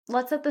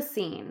let's set the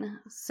scene.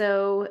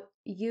 So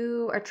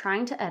you are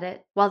trying to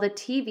edit while the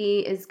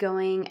TV is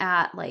going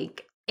at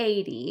like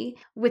 80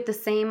 with the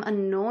same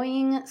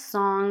annoying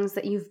songs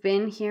that you've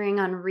been hearing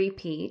on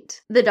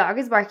repeat. The dog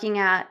is barking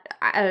at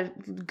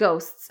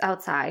ghosts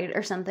outside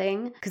or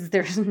something because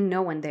there's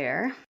no one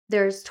there.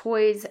 There's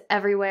toys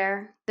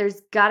everywhere. There's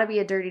got to be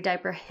a dirty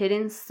diaper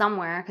hidden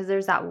somewhere because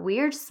there's that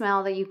weird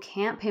smell that you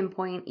can't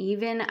pinpoint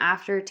even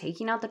after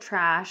taking out the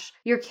trash.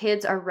 Your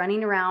kids are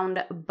running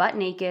around butt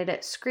naked,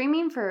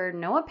 screaming for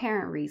no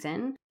apparent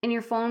reason. And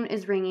your phone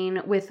is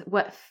ringing with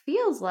what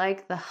feels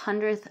like the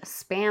 100th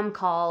spam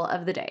call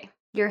of the day.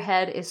 Your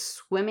head is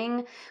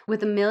swimming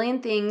with a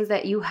million things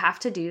that you have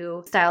to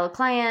do. Style a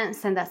client,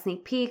 send that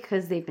sneak peek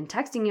because they've been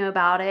texting you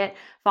about it,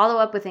 follow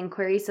up with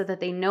inquiries so that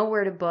they know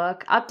where to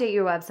book, update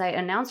your website,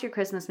 announce your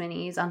Christmas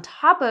minis, on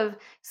top of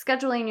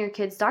scheduling your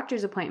kids'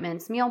 doctor's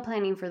appointments, meal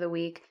planning for the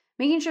week,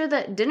 making sure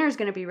that dinner's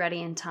going to be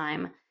ready in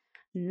time.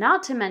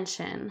 Not to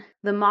mention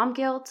the mom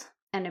guilt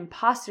and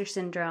imposter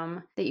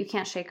syndrome that you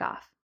can't shake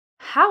off.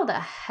 How the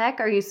heck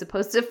are you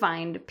supposed to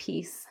find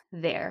peace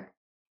there?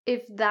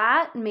 If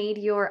that made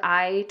your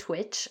eye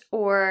twitch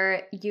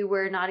or you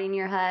were nodding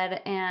your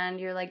head and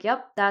you're like,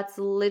 yep, that's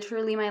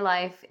literally my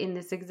life in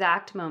this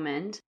exact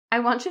moment, I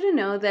want you to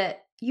know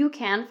that you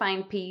can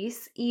find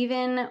peace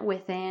even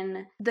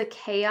within the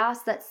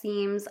chaos that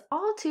seems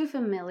all too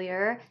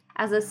familiar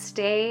as a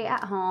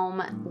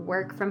stay-at-home,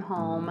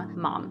 work-from-home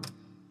mom.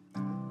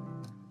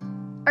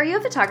 Are you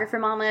a photographer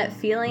mama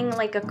feeling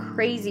like a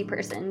crazy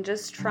person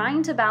just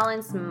trying to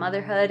balance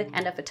motherhood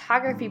and a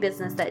photography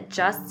business that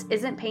just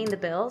isn't paying the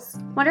bills?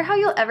 Wonder how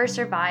you'll ever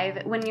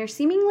survive when you're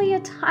seemingly a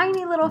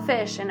tiny little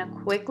fish in a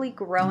quickly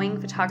growing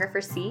photographer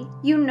sea?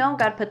 You know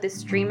God put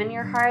this dream in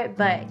your heart,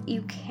 but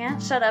you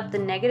can't shut up the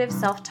negative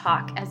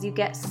self-talk as you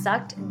get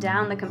sucked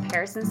down the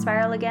comparison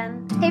spiral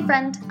again. Hey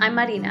friend, I'm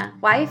Marina,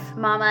 wife,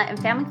 mama, and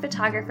family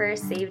photographer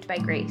saved by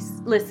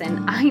grace.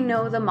 Listen, I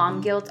know the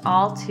mom guilt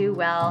all too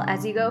well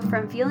as you go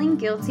from feeling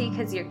guilty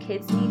because your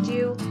kids need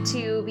you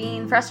to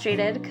being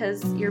frustrated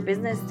because your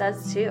business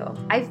does too.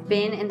 I've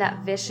been in that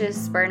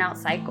vicious burnout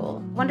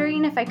cycle,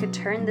 wondering if I could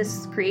turn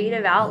this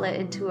creative outlet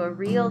into a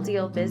real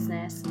deal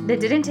business that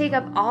didn't take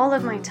up all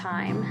of my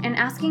time, and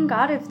asking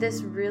God if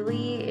this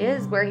really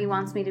is where He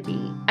wants me to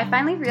be. I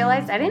finally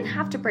realized I didn't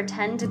have to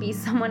pretend to be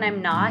someone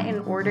I'm not in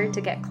order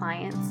to get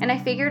clients, and I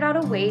figured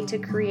out a way to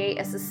create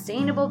a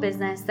sustainable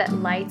business that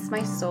lights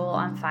my soul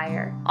on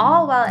fire,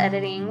 all while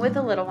editing with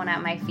a little one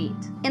at my feet.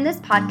 In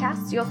this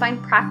podcast, you'll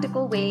find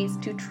practical ways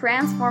to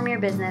transform your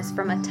business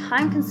from a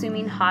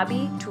time-consuming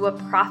hobby to a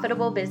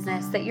profitable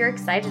business that you're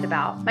excited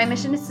about. My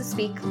mission is to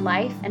speak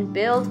life and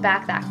build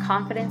back that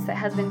confidence that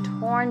has been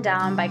torn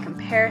down by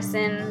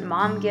comparison,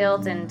 mom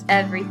guilt, and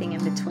everything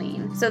in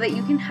between, so that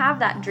you can have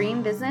that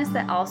dream business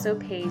that also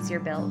pays your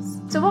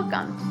bills. So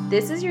welcome.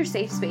 This is your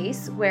safe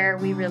space where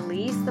we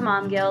release the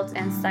mom guilt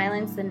and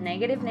silence the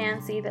negative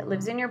Nancy that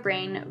lives in your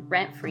brain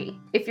rent-free.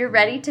 If you're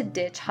ready to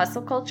ditch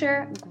hustle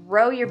culture,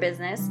 grow your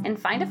business, and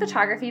find a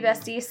photography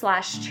bestie /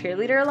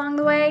 cheerleader along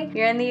the way,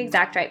 you're in the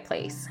exact right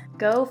place.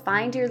 Go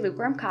find your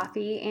lukewarm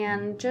coffee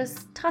and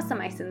just toss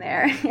some ice in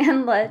there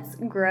and let's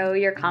grow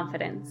your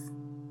confidence.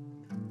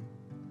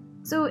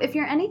 So if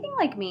you're anything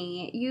like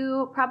me,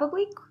 you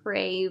probably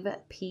crave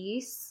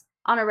peace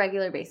on a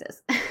regular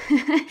basis.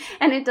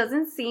 And it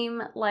doesn't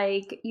seem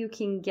like you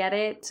can get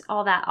it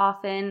all that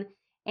often.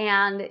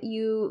 And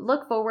you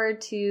look forward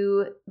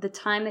to the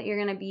time that you're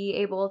going to be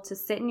able to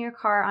sit in your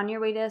car on your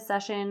way to a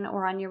session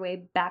or on your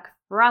way back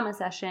from a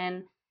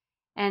session,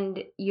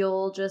 and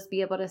you'll just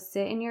be able to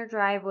sit in your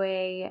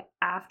driveway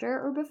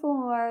after or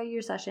before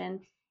your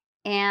session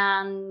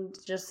and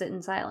just sit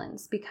in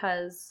silence,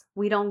 because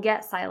we don't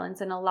get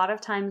silence. And a lot of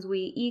times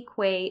we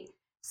equate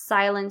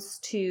silence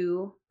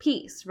to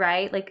peace,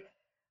 right? Like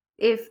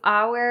if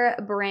our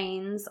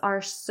brains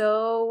are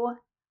so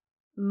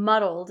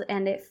muddled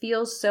and it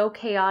feels so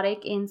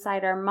chaotic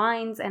inside our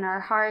minds and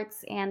our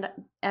hearts and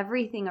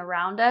everything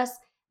around us,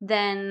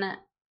 then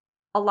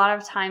a lot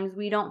of times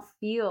we don't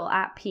feel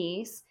at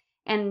peace.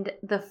 And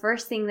the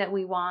first thing that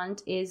we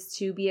want is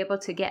to be able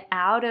to get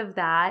out of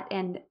that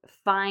and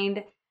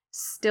find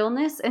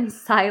stillness and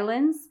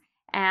silence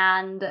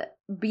and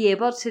be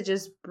able to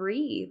just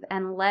breathe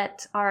and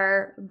let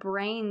our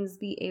brains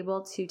be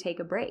able to take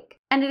a break.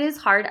 And it is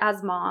hard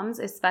as moms,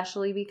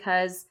 especially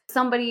because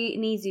somebody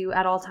needs you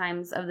at all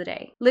times of the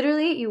day.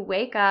 Literally, you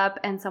wake up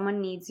and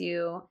someone needs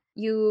you.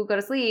 You go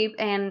to sleep,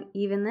 and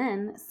even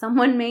then,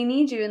 someone may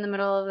need you in the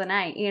middle of the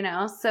night,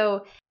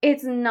 So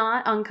it's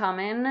not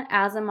uncommon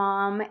as a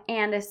mom,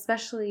 and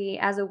especially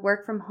as a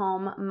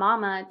work-from-home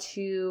mama,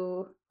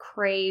 to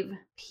crave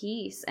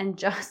peace and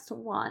just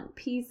want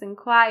peace and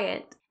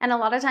quiet. And a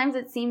lot of times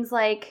it seems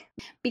like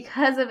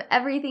because of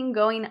everything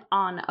going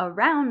on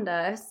around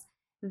us,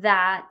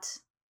 that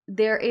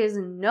there is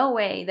no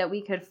way that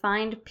we could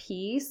find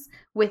peace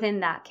within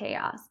that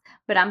chaos.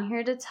 But I'm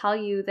here to tell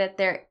you that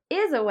there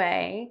is a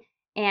way,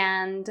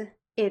 and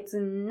it's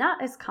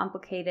not as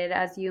complicated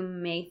as you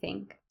may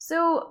think.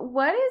 So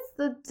what is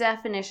the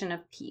definition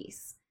of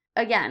peace?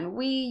 again,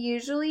 we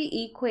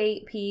usually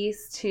equate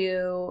peace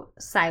to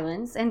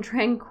silence and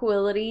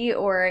tranquility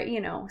or,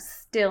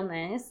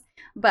 stillness.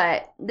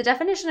 But the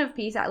definition of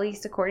peace, at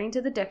least according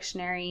to the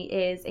dictionary,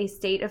 is a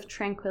state of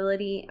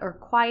tranquility or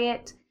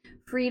quiet,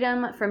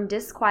 freedom from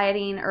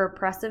disquieting or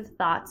oppressive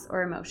thoughts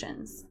or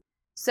emotions.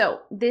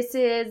 So this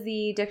is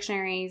the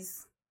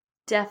dictionary's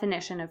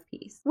definition of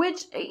peace,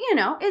 which,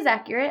 is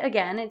accurate.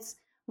 Again, it's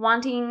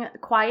wanting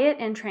quiet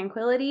and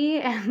tranquility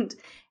and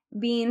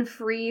being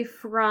free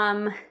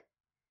from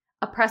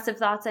oppressive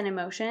thoughts and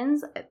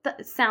emotions.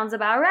 That sounds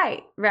about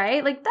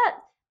right? Like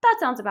that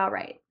sounds about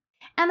right.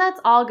 And that's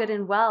all good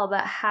and well,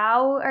 but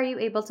how are you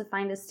able to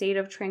find a state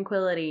of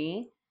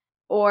tranquility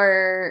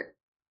or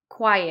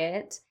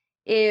quiet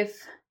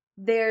if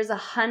there's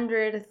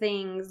 100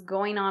 things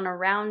going on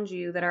around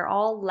you that are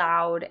all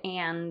loud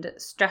and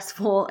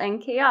stressful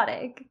and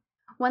chaotic?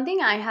 One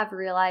thing I have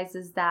realized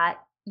is that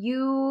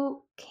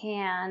you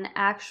can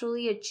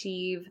actually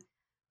achieve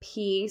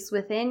peace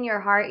within your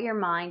heart, your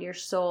mind, your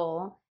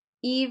soul,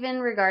 even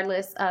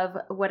regardless of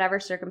whatever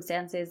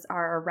circumstances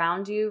are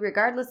around you,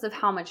 regardless of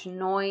how much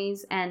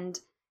noise and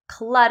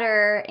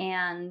clutter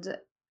and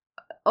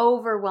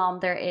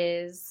overwhelm there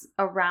is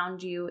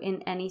around you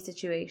in any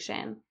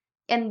situation.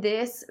 And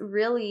this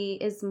really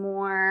is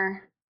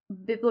more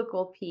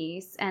biblical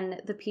peace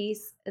and the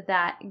peace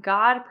that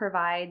God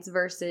provides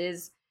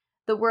versus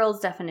the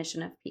world's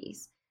definition of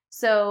peace.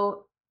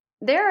 So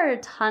there are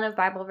a ton of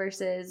Bible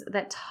verses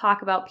that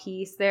talk about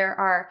peace. There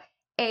are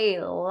a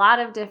lot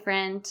of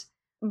different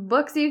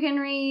books you can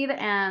read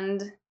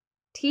and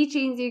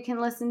teachings you can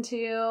listen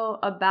to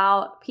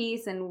about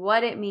peace and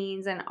what it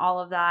means and all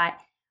of that.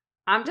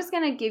 I'm just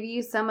going to give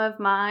you some of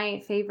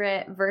my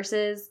favorite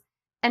verses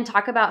and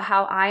talk about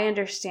how I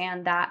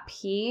understand that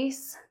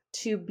peace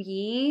to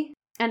be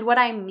and what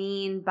I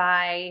mean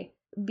by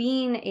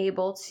being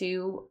able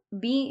to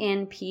be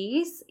in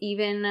peace,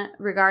 even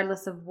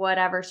regardless of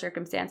whatever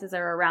circumstances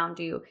are around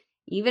you,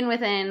 even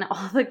within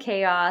all the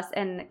chaos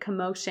and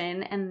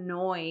commotion and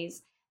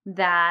noise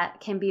that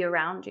can be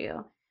around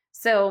you.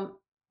 So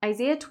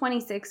Isaiah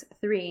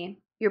 26:3,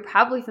 you're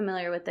probably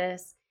familiar with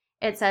this.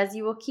 It says,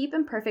 "You will keep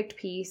in perfect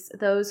peace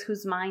those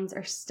whose minds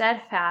are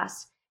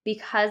steadfast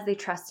because they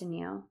trust in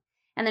you."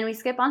 And then we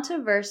skip on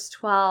to verse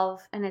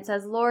 12, and it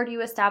says, "Lord,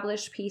 you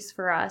establish peace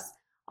for us.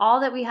 All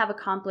that we have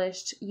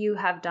accomplished, you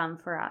have done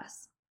for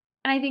us."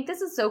 And I think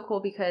this is so cool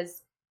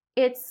because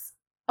it's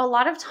a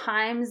lot of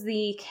times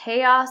the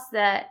chaos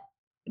that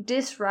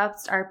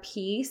disrupts our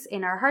peace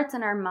in our hearts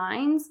and our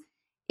minds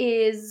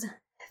is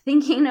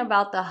thinking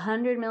about the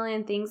 100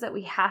 million things that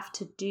we have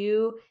to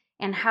do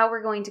and how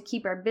we're going to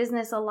keep our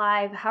business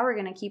alive, how we're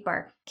going to keep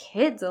our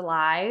kids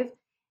alive.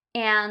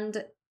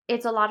 And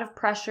it's a lot of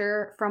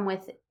pressure from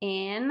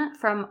within,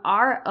 from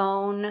our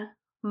own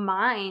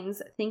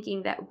minds,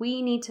 thinking that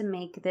we need to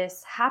make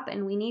this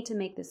happen. We need to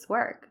make this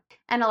work.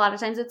 And a lot of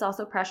times it's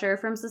also pressure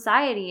from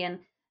society and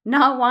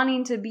not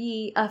wanting to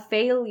be a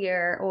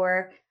failure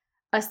or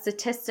a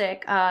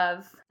statistic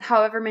of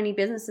however many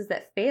businesses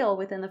that fail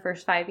within the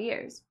first 5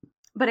 years.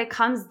 But it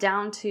comes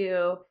down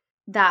to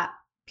that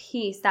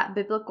peace, that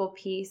biblical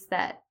peace,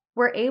 that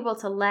we're able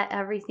to let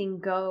everything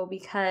go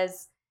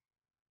because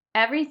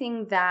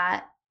everything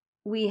that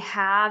we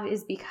have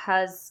is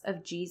because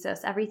of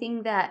Jesus.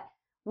 Everything that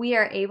we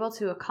are able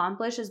to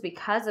accomplish is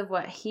because of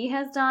what he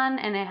has done,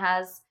 and it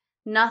has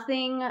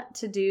nothing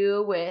to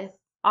do with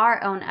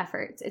our own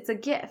efforts. It's a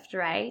gift,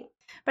 right?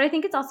 But I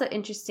think it's also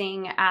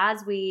interesting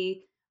as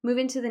we move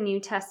into the New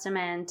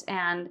Testament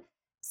and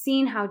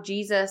seeing how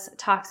Jesus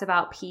talks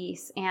about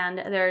peace. And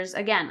there's,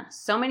 again,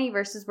 so many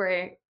verses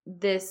where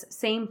this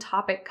same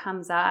topic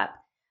comes up.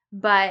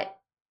 But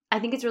I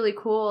think it's really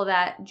cool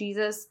that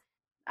Jesus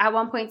at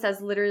one point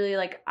says literally,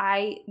 like,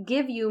 I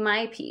give you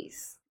my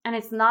peace. And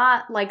it's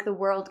not like the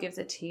world gives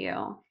it to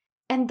you.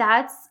 And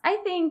that's, I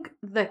think,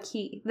 the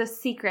key, the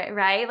secret,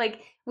 right?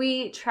 Like,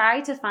 we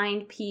try to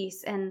find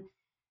peace and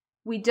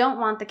we don't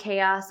want the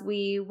chaos.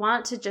 We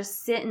want to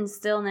just sit in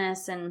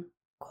stillness and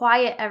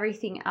quiet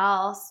everything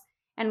else.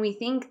 And we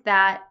think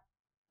that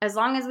as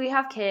long as we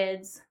have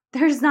kids,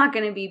 there's not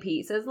going to be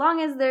peace. As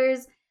long as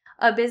there's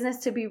a business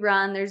to be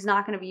run, there's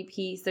not going to be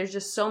peace. There's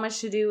just so much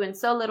to do and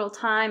so little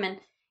time. And,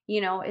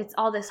 it's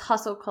all this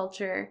hustle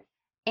culture.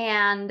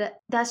 And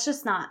that's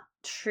just not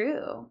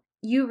true.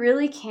 You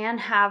really can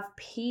have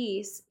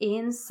peace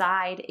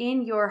inside,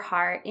 in your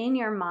heart, in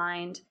your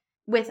mind,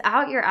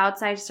 without your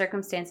outside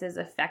circumstances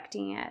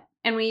affecting it.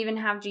 And we even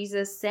have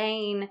Jesus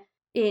saying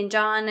in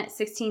John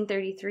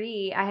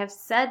 16:33, "I have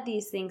said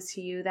these things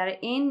to you, that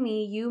in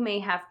me you may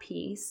have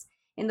peace.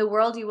 In the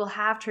world you will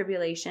have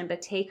tribulation,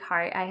 but take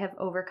heart, I have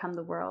overcome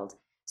the world."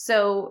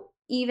 So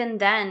even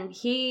then,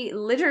 he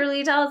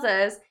literally tells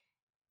us,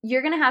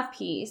 you're going to have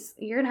peace.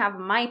 You're going to have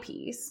my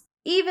peace.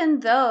 Even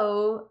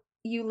though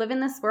you live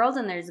in this world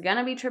and there's going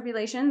to be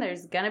tribulation,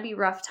 there's going to be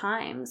rough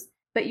times,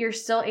 but you're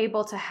still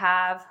able to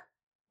have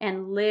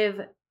and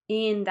live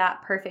in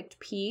that perfect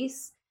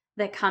peace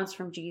that comes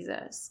from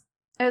Jesus.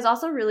 It was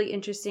also really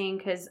interesting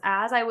because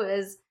as I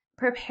was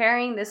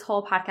preparing this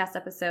whole podcast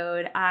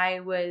episode, I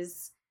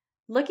was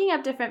looking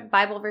up different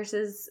Bible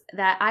verses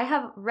that I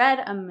have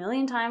read a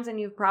million times, and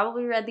you've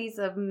probably read these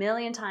a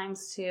million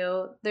times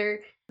too. They're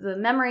the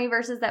memory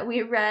verses that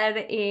we read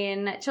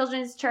in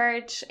children's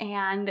church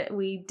and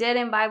we did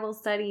in Bible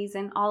studies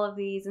and all of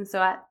these. And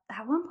so at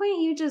one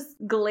point you just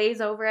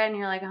glaze over it and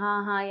you're like,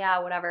 yeah,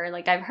 whatever.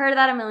 Like, I've heard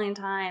that a million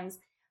times.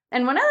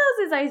 And one of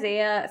those is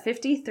Isaiah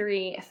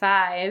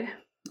 53:5.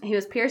 He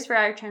was pierced for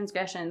our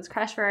transgressions,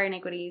 crushed for our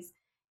iniquities.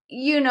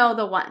 You know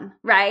the one,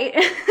 right?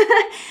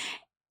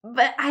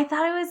 But I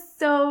thought it was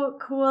so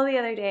cool the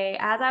other day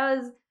as I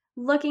was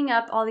looking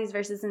up all these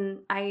verses, and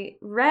I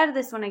read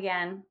this one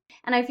again.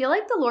 And I feel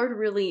like the Lord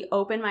really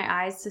opened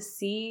my eyes to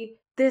see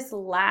this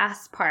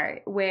last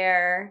part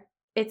where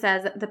it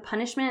says the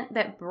punishment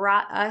that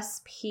brought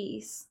us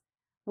peace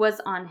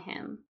was on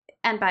him,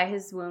 and by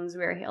his wounds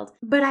we are healed.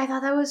 But I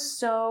thought that was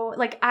so,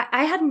 like,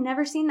 I had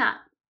never seen that.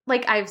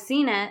 Like, I've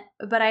seen it,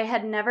 but it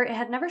had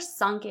never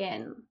sunk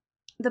in.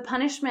 The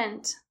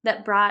punishment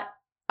that brought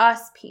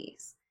us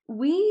peace.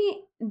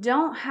 We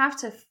don't have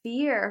to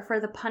fear for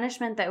the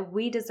punishment that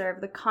we deserve,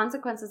 the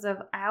consequences of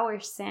our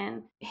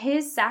sin.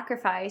 His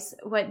sacrifice,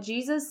 what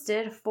Jesus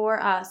did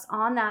for us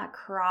on that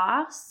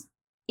cross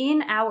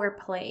in our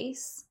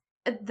place,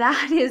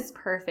 that is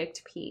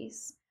perfect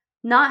peace.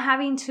 Not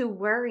having to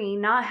worry,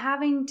 not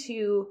having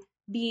to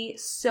be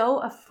so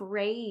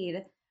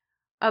afraid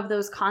of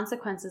those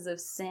consequences of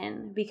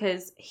sin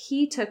because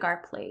he took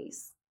our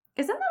place.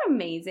 Isn't that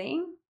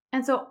amazing?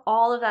 And so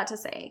all of that to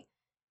say,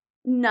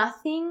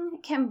 nothing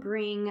can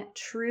bring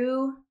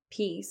true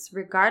peace,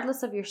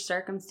 regardless of your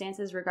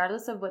circumstances,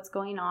 regardless of what's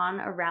going on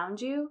around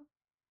you.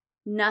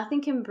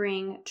 Nothing can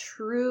bring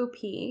true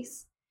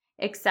peace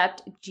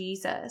except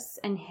Jesus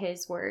and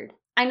his word.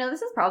 I know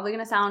this is probably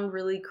going to sound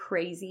really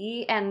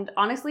crazy, and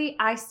honestly,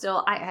 I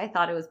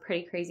thought it was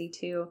pretty crazy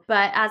too.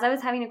 But as I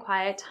was having a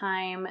quiet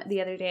time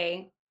the other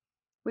day,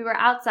 we were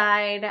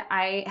outside,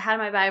 I had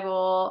my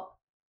Bible,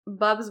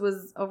 Bubs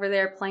was over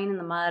there playing in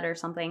the mud or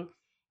something.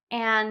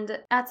 And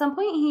at some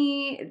point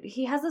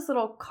he has this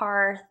little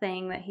car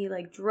thing that he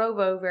like drove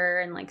over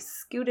and like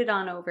scooted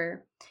on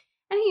over.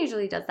 And he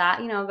usually does that,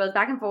 goes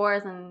back and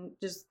forth and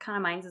just kind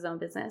of minds his own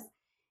business.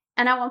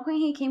 And at one point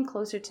he came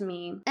closer to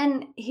me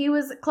and he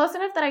was close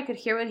enough that I could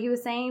hear what he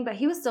was saying, but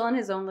he was still in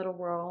his own little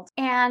world.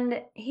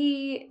 And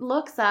he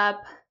looks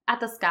up at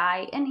the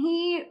sky, and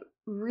he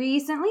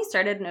recently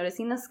started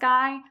noticing the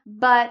sky.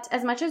 But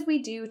as much as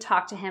we do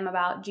talk to him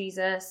about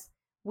Jesus,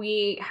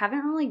 we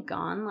haven't really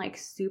gone like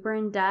super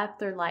in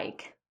depth or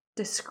like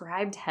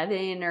described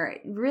heaven or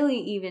really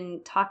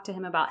even talked to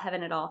him about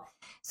heaven at all.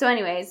 So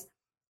anyways,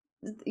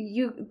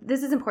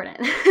 this is important.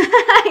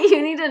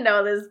 You need to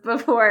know this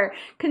before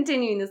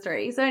continuing the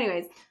story. So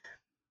anyways,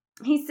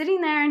 he's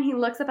sitting there and he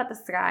looks up at the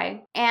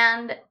sky,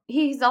 and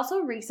he's also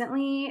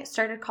recently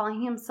started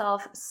calling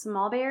himself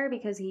Small Bear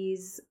because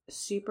he's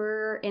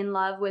super in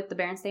love with the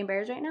Berenstain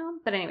Bears right now.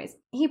 But anyways,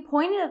 he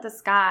pointed at the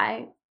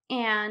sky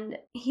and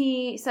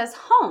he says,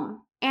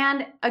 home.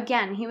 And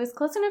again, he was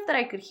close enough that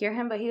I could hear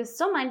him, but he was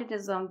still minding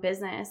his own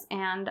business.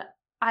 And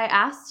I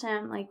asked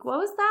him, like, what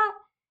was that?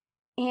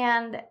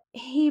 And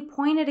he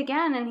pointed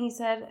again and he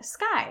said,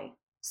 sky,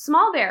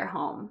 Small Bear,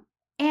 home.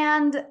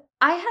 And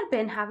I had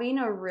been having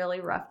a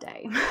really rough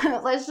day.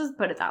 Let's just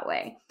put it that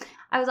way.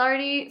 I was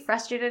already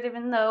frustrated,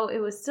 even though it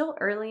was still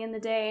early in the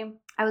day.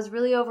 I was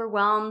really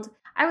overwhelmed.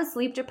 I was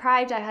sleep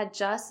deprived. I had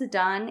just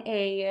done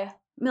a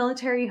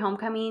military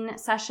homecoming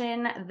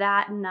session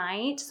that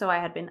night. So I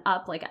had been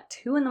up like at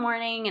 2 a.m.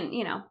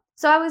 and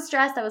so I was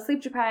stressed. I was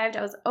sleep deprived.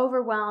 I was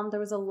overwhelmed. There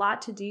was a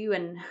lot to do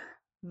and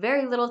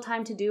very little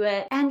time to do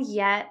it. And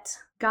yet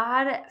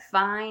God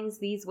finds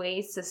these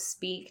ways to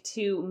speak,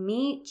 to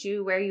meet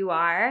you where you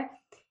are.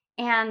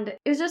 And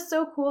it was just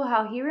so cool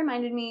how he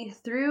reminded me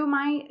through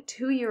my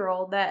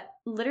 2-year-old that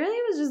literally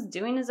was just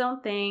doing his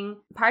own thing.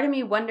 Part of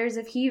me wonders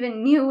if he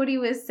even knew what he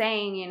was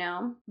saying,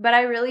 But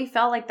I really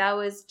felt like that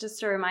was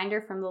just a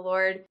reminder from the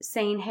Lord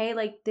saying, hey,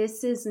 like,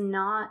 this is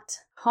not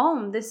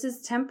home. This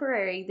is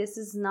temporary. This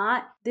is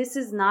not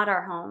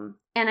our home.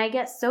 And I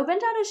get so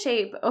bent out of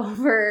shape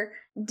over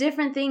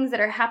different things that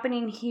are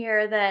happening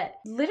here that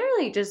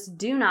literally just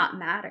do not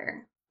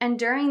matter. And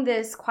during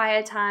this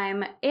quiet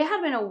time, it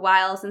had been a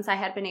while since I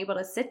had been able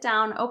to sit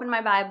down, open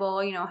my Bible,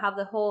 have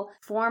the whole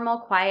formal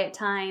quiet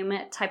time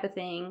type of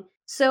thing.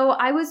 So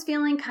I was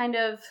feeling kind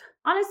of,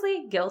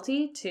 honestly,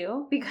 guilty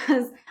too,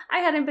 because I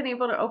hadn't been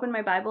able to open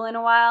my Bible in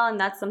a while. And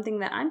that's something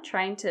that I'm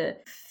trying to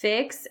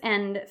fix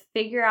and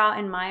figure out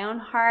in my own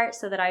heart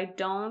so that I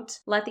don't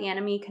let the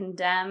enemy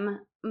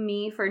condemn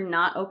me for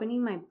not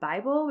opening my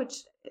Bible, which,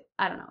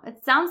 I don't know,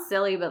 it sounds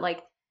silly, but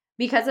like,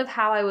 because of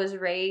how I was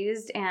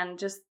raised and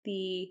just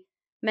the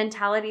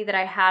mentality that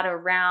I had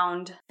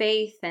around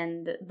faith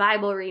and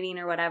Bible reading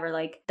or whatever,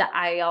 like that,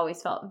 I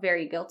always felt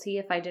very guilty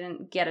if I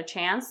didn't get a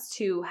chance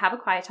to have a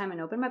quiet time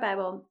and open my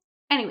Bible.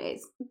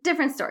 Anyways,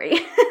 different story.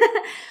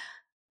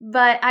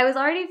 But I was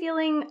already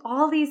feeling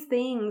all these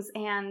things,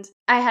 and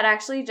I had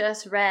actually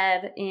just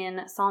read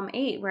in Psalm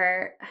 8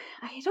 where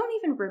I don't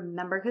even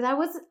remember because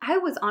I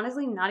was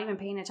honestly not even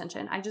paying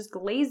attention. I just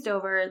glazed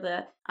over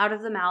the out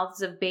of the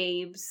mouths of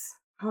babes.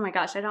 Oh my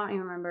gosh, I don't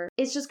even remember.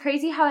 It's just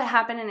crazy how it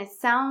happened, and it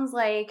sounds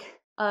like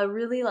a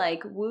really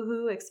like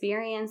woohoo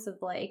experience of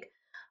like,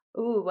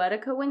 ooh, what a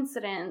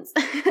coincidence.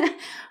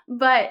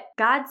 But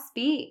God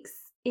speaks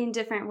in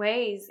different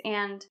ways,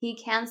 and he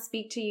can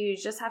speak to you. You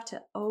just have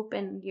to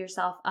open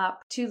yourself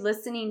up to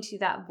listening to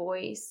that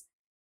voice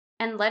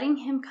and letting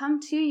him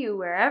come to you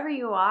wherever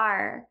you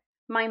are.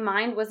 My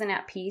mind wasn't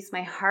at peace.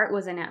 My heart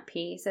wasn't at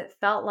peace. It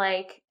felt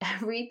like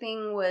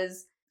everything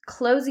was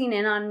closing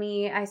in on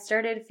me. I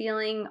started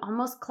feeling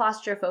almost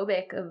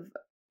claustrophobic of,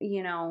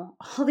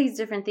 all these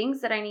different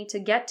things that I need to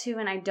get to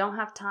and I don't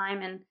have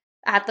time. And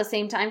at the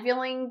same time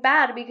feeling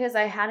bad because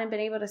I hadn't been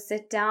able to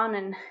sit down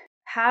and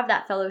have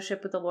that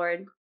fellowship with the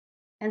Lord.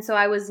 And so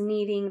I was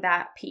needing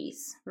that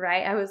peace,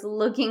 right? I was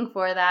looking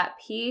for that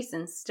peace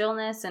and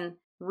stillness and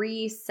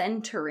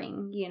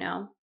recentering,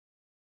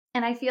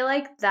 And I feel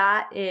like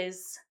that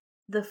is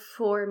the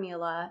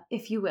formula,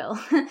 if you will.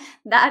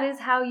 That is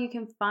how you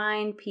can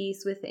find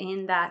peace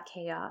within that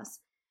chaos.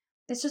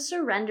 It's just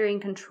surrendering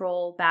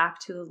control back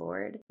to the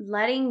Lord,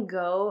 letting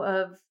go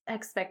of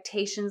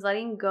expectations,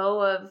 letting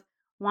go of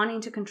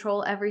wanting to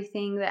control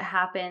everything that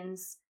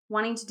happens,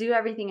 wanting to do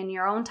everything in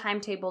your own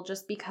timetable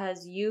just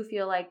because you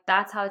feel like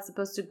that's how it's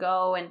supposed to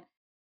go. And,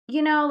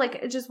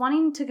 like just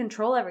wanting to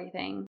control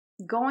everything,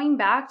 going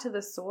back to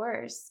the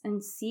source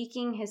and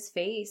seeking his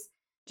face.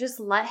 Just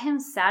let him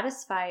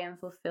satisfy and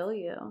fulfill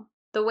you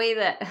the way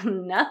that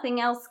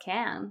nothing else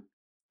can.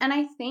 And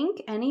I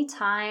think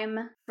anytime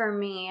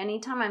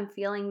I'm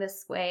feeling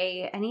this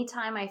way,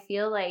 anytime I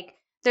feel like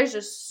there's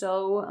just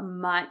so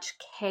much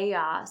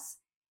chaos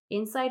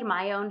inside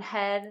my own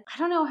head, I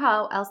don't know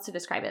how else to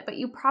describe it, but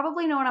you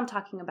probably know what I'm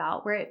talking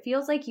about, where it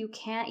feels like you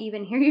can't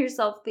even hear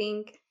yourself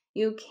think.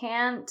 You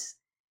can't,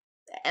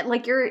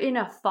 like you're in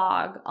a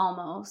fog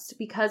almost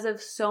because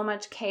of so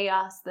much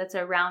chaos that's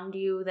around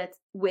you, that's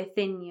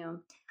within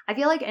you. I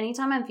feel like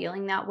anytime I'm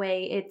feeling that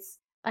way, it's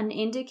an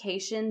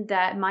indication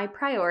that my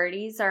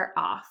priorities are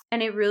off.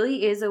 And it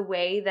really is a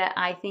way that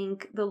I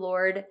think the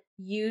Lord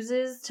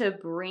uses to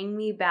bring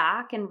me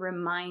back and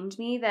remind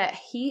me that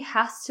he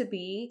has to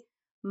be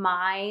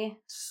my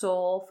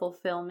soul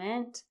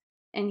fulfillment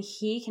and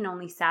he can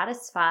only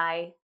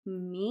satisfy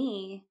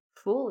me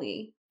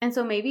fully. And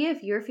so maybe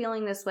if you're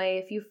feeling this way,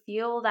 if you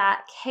feel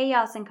that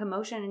chaos and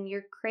commotion and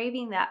you're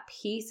craving that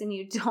peace and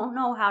you don't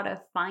know how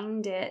to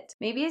find it,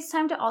 maybe it's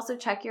time to also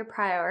check your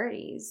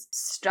priorities.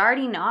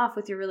 Starting off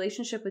with your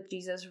relationship with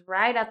Jesus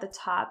right at the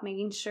top,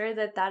 making sure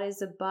that that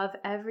is above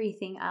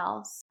everything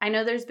else. I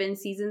know there's been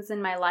seasons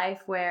in my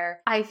life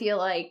where I feel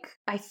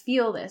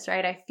this,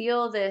 right? I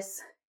feel this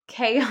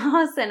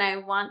chaos and I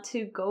want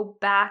to go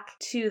back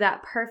to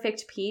that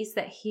perfect peace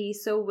that he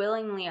so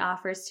willingly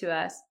offers to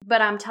us. But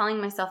I'm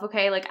telling myself,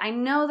 okay, like I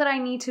know that I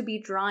need to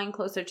be drawing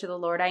closer to the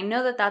Lord. I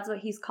know that that's what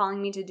he's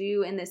calling me to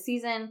do in this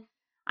season.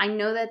 I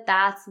know that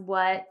that's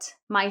what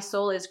my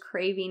soul is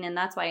craving and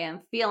that's why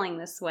I'm feeling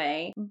this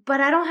way. But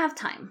I don't have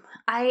time.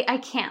 I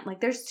can't.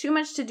 Like there's too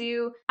much to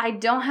do. I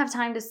don't have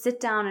time to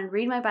sit down and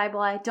read my Bible.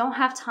 I don't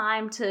have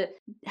time to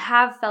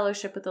have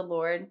fellowship with the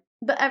Lord.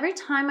 But every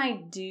time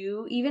I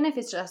do, even if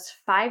it's just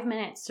 5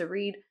 minutes to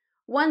read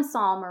one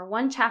psalm or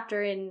one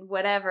chapter in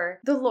whatever,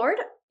 the Lord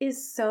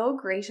is so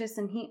gracious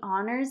and he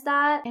honors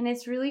that. And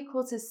it's really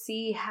cool to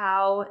see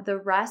how the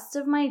rest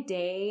of my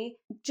day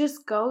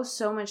just goes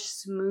so much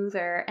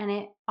smoother. And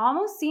it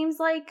almost seems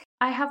like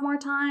I have more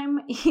time,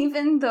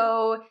 even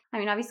though,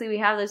 obviously we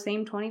have the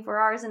same 24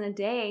 hours in a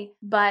day,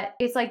 but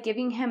it's like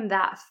giving him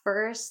that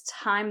first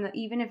time, that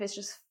even if it's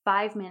just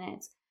 5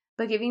 minutes,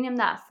 but giving him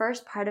that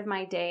first part of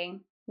my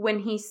day. When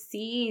he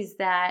sees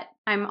that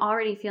I'm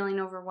already feeling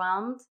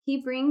overwhelmed,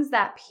 he brings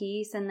that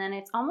peace and then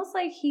it's almost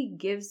like he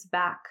gives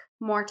back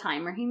more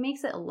time or he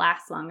makes it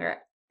last longer.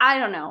 I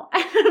don't know.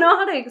 I don't know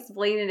how to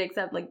explain it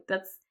except like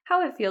that's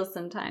how it feels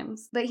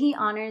sometimes. But he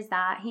honors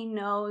that. He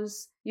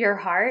knows your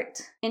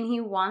heart and he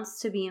wants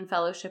to be in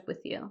fellowship with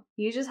you.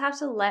 You just have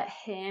to let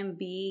him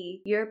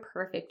be your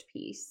perfect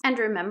peace. And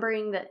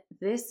remembering that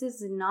this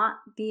is not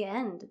the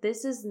end.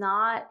 This is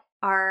not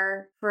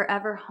our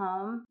forever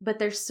home, but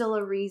there's still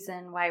a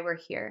reason why we're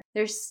here.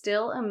 There's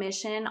still a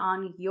mission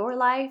on your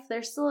life.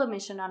 There's still a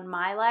mission on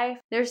my life.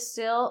 There's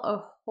still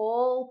a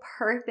whole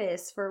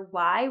purpose for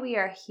why we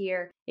are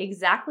here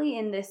exactly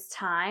in this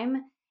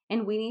time.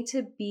 And we need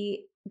to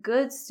be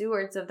good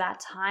stewards of that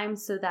time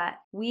so that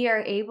we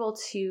are able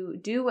to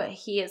do what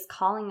he is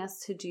calling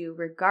us to do,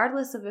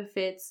 regardless of if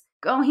it's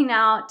going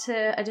out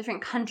to a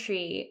different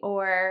country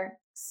or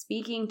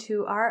speaking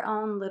to our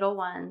own little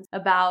ones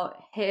about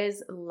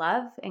his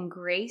love and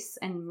grace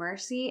and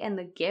mercy and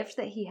the gift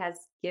that he has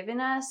given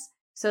us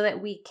so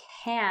that we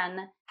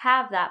can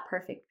have that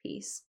perfect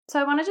peace. So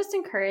I want to just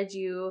encourage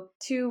you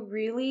to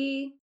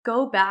really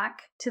go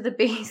back to the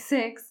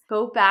basics,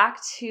 go back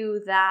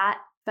to that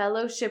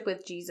fellowship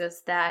with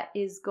Jesus that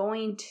is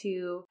going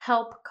to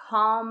help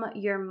calm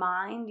your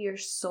mind, your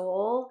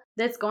soul,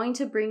 that's going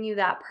to bring you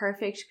that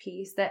perfect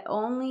peace that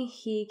only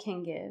He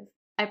can give.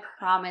 I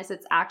promise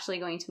it's actually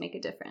going to make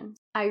a difference.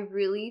 I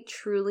really,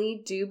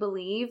 truly do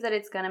believe that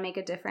it's going to make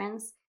a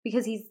difference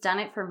because He's done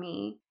it for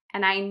me,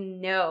 and I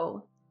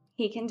know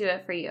He can do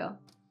it for you.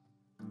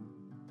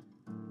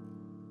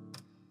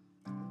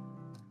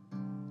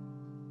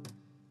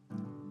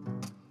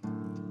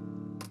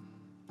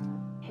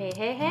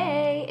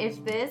 Hey,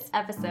 if this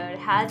episode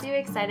has you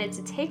excited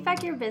to take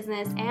back your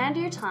business and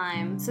your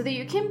time so that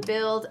you can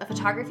build a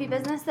photography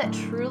business that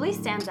truly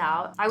stands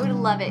out, I would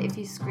love it if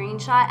you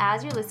screenshot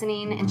as you're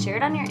listening and share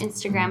it on your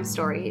Instagram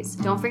stories.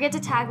 Don't forget to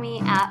tag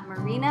me at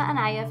Marina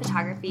Anaya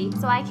Photography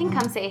so I can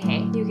come say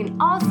hey. You can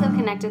also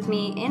connect with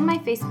me in my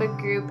Facebook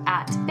group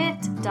at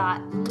bit.ly/Called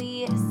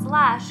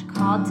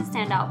to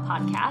Stand Out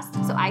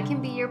podcast so I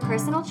can be your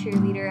personal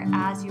cheerleader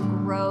as you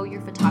grow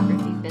your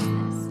photography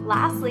business.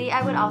 Lastly,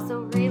 I would also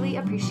really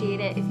appreciate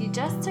it if you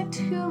just took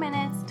 2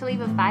 minutes to leave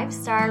a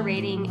 5-star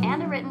rating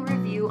and a written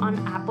review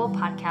on Apple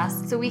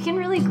Podcasts so we can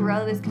really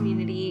grow this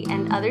community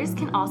and others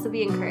can also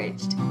be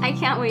encouraged. I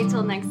can't wait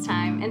till next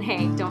time. And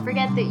hey, don't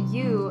forget that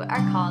you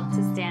are called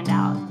to stand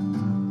out.